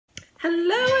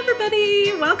Hello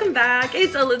everybody, welcome back.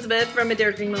 It's Elizabeth from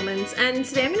Medero Moments, and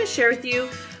today I'm going to share with you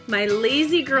my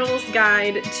lazy girl's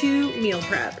guide to meal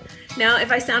prep. Now,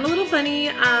 if I sound a little funny,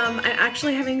 I'm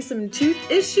actually having some tooth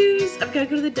issues. I've got to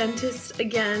go to the dentist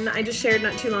again. I just shared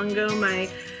not too long ago my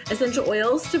essential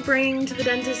oils to bring to the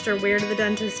dentist or wear to the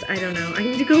dentist. I don't know. I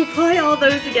need to go apply all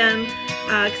those again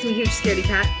because I'm a huge scaredy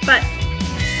cat. But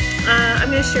I'm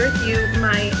going to share with you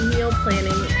my meal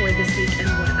planning for this week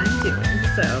and what I'm doing.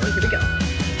 So here we go.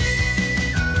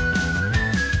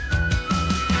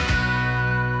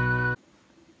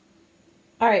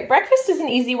 All right, breakfast is an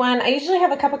easy one. I usually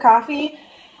have a cup of coffee,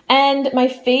 and my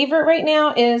favorite right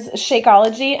now is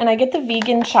Shakeology, and I get the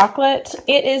vegan chocolate.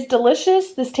 It is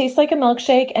delicious. This tastes like a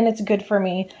milkshake, and it's good for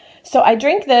me. So I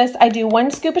drink this. I do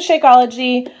 1 scoop of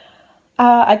Shakeology.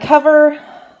 I cover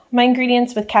my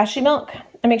ingredients with cashew milk.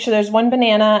 I make sure there's 1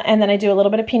 banana, and then I do a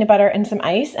little bit of peanut butter and some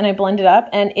ice, and I blend it up,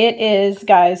 and it is,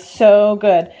 guys, so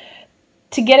good.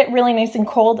 To get it really nice and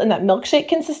cold in that milkshake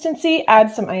consistency,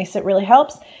 add some ice. It really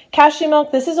helps. Cashew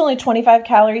milk, this is only 25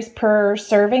 calories per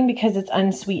serving because it's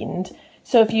unsweetened.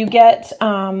 So if you get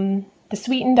the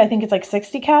sweetened, I think it's like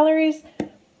 60 calories,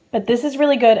 but this is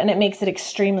really good, and it makes it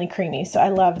extremely creamy, so I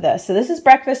love this. So this is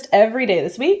breakfast every day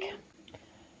this week.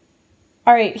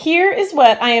 All right, here is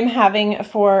what I am having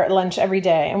for lunch every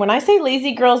day. And when I say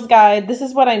lazy girl's guide, this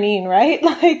is what I mean, right?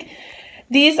 Like,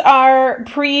 these are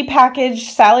pre-packaged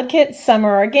salad kits. Some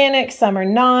are organic, some are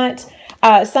not.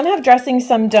 Some have dressing,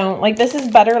 some don't. Like, this is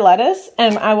butter lettuce,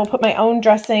 and I will put my own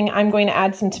dressing. I'm going to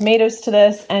add some tomatoes to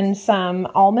this and some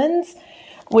almonds,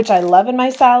 which I love in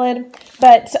my salad.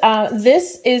 But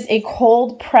this is a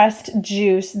cold pressed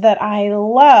juice that I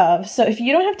love. So if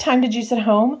you don't have time to juice at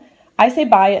home, I say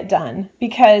buy it done,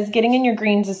 because getting in your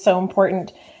greens is so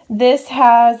important. This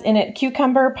has in it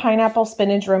cucumber, pineapple,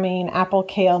 spinach, romaine, apple,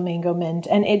 kale, mango, mint,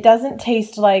 and it doesn't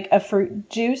taste like a fruit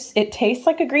juice. It tastes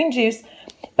like a green juice,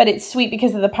 but it's sweet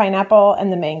because of the pineapple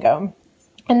and the mango.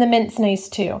 And the mint's nice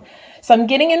too. So I'm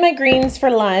getting in my greens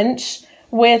for lunch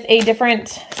with a different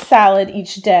salad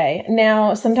each day.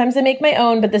 Now, sometimes I make my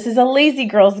own, but this is a lazy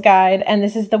girl's guide, and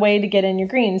this is the way to get in your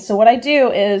greens. So what I do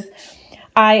is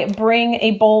I bring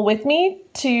a bowl with me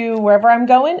to wherever I'm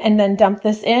going and then dump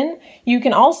this in. You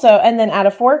can also, and then add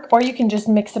a fork, or you can just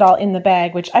mix it all in the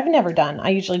bag, which I've never done. I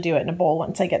usually do it in a bowl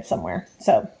once I get somewhere.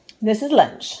 So this is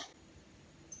lunch.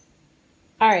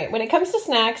 All right, when it comes to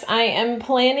snacks, I am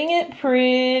planning it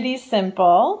pretty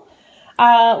simple.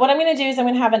 What I'm gonna do is I'm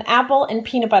gonna have an apple and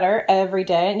peanut butter every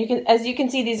day. And as you can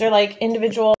see, these are like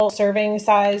individual serving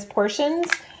size portions.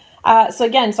 So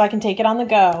again, so I can take it on the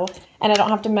go and I don't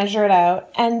have to measure it out.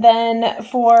 And then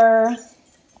for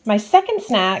my second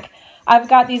snack, I've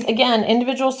got these, again,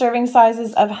 individual serving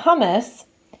sizes of hummus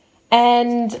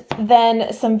and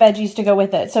then some veggies to go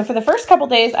with it. So for the first couple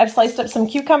days, I've sliced up some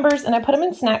cucumbers and I put them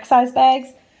in snack size bags.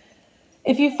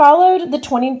 If you followed the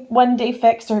 21-day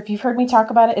fix, or if you've heard me talk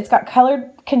about it, it's got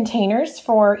colored containers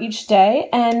for each day,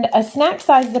 and a snack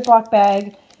size Ziploc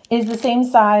bag is the same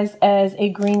size as a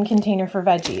green container for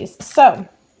veggies. So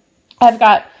I've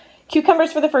got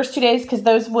cucumbers for the first 2 days because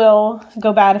those will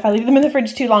go bad if I leave them in the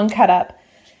fridge too long, cut up.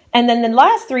 And then the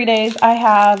last 3 days I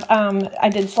have, I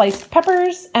did sliced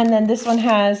peppers, and then this one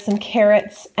has some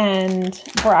carrots and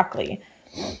broccoli.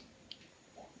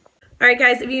 All right,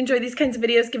 guys, if you enjoy these kinds of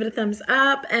videos, give it a thumbs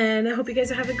up, and I hope you guys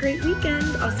have a great weekend.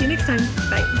 I'll see you next time.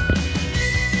 Bye.